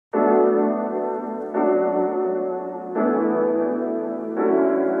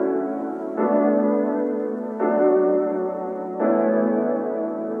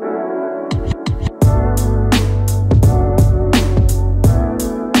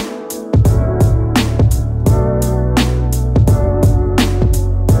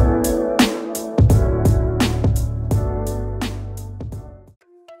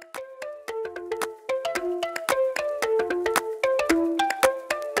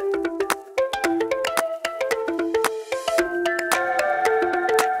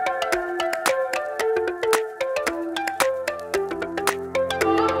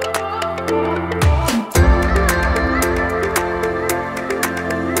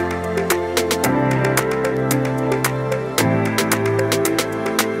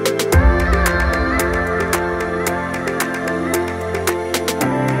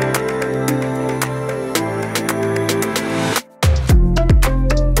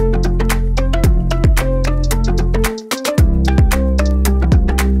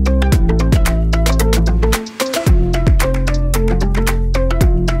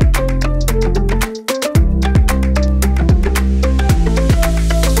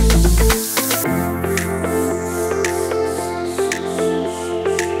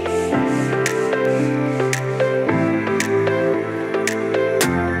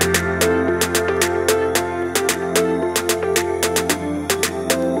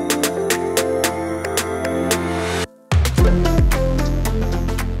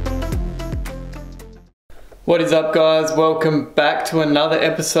What is up, guys? Welcome back to another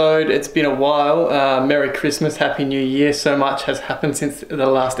episode. It's been a while. Merry Christmas, Happy New Year. So much has happened since the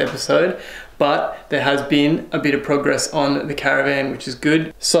last episode, but there has been a bit of progress on the caravan, which is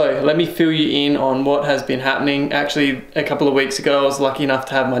good. So let me fill you in on what has been happening. Actually, a couple of weeks ago, I was lucky enough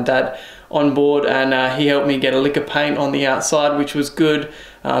to have my dad on board, and he helped me get a lick of paint on the outside, which was good.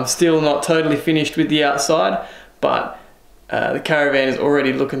 Still not totally finished with the outside, but the caravan is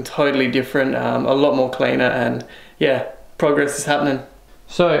already looking totally different, a lot more cleaner, and yeah, progress is happening.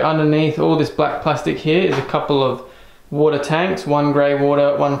 So underneath all this black plastic here is a couple of water tanks, one grey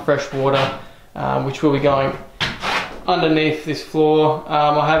water, one fresh water, which will be going underneath this floor.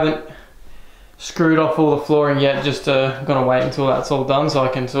 I haven't screwed off all the flooring yet, just gonna wait until that's all done so I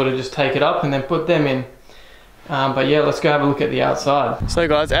can sort of just take it up and then put them in. But yeah, let's go have a look at the outside. So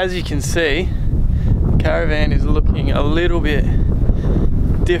guys, as you can see, caravan is looking a little bit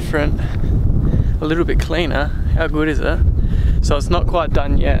different, a little bit cleaner. How good is it? So it's not quite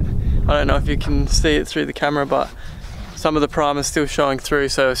done yet. I don't know if you can see it through the camera, but some of the primer is still showing through,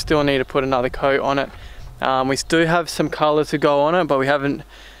 so I still need to put another coat on it. We do have some color to go on it, but we haven't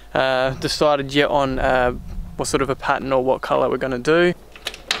decided yet on what sort of a pattern or what color we're going to do.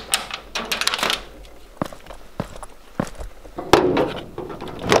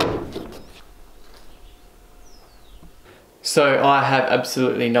 So I have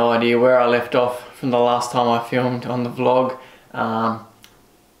absolutely no idea where I left off from the last time I filmed on the vlog.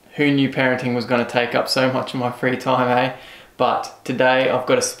 Who knew parenting was going to take up so much of my free time, eh? But today I've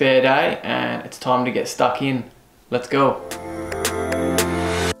got a spare day and it's time to get stuck in. Let's go.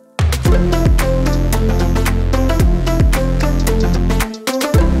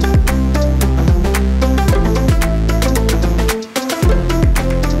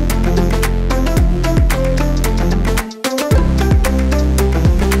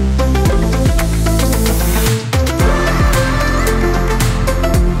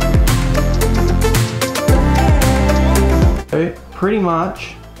 Pretty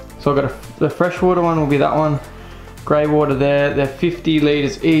much, so I've got the freshwater one will be that one, grey water there, they're 50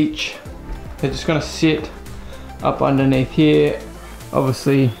 litres each. They're just going to sit up underneath here.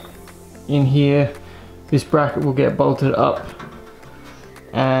 Obviously in here, this bracket will get bolted up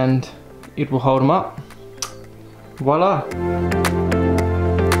and it will hold them up. Voila!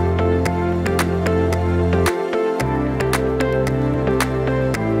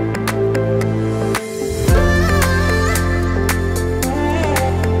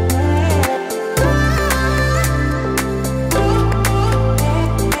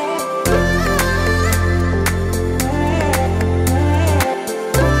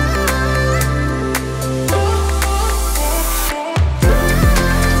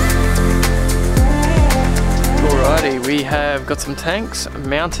 We have got some tanks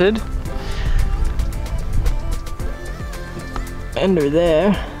mounted under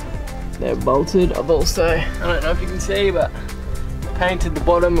there. They're bolted. I've also, I don't know if you can see, but painted the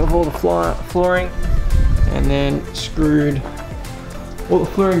bottom of all the flooring and then screwed all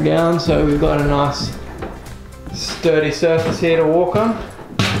the flooring down, so we've got a nice sturdy surface here to walk on.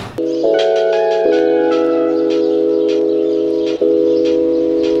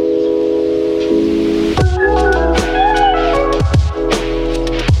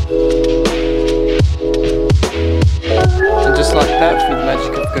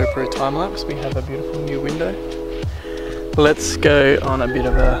 Time lapse, we have a beautiful new window. Let's go on a bit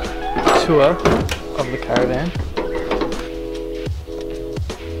of a tour of the caravan.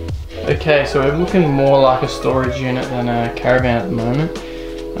 Okay, so we're looking more like a storage unit than a caravan at the moment.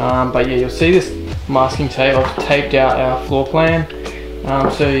 But yeah, you'll see this masking tape. I've taped out our floor plan.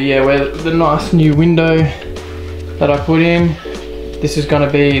 So yeah, where the nice new window that I put in, this is going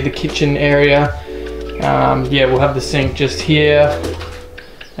to be the kitchen area. Yeah, we'll have the sink just here.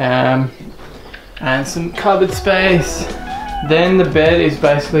 And some cupboard space. Then the bed is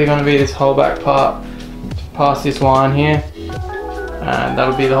basically going to be this whole back part past this line here, and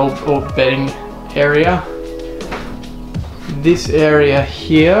that'll be the whole bedding area. This area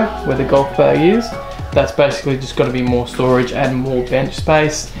here where the golf bag is, that's basically just going to be more storage and more bench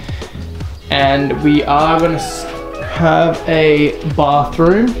space. And we are going to have a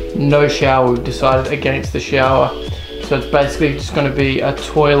bathroom, no shower. We've decided against the shower. So it's basically just going to be a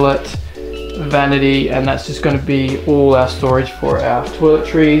toilet, vanity, and that's just going to be all our storage for our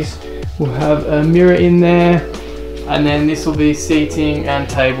toiletries. We'll have a mirror in there, and then this will be seating and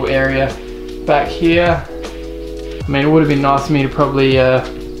table area back here. I mean, it would have been nice for me to probably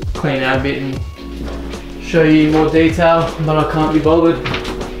clean out a bit and show you in more detail, but I can't be bothered.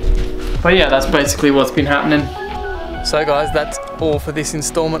 But yeah, that's basically what's been happening. So guys, that's all for this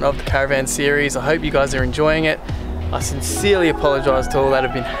installment of the Caravan series. I hope you guys are enjoying it. I sincerely apologise to all that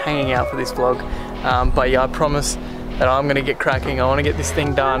have been hanging out for this vlog. But yeah, I promise that I'm going to get cracking. I want to get this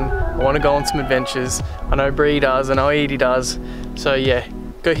thing done. I want to go on some adventures. I know Bree does, I know Edie does. So yeah,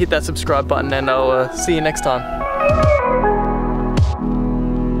 go hit that subscribe button and I'll see you next time.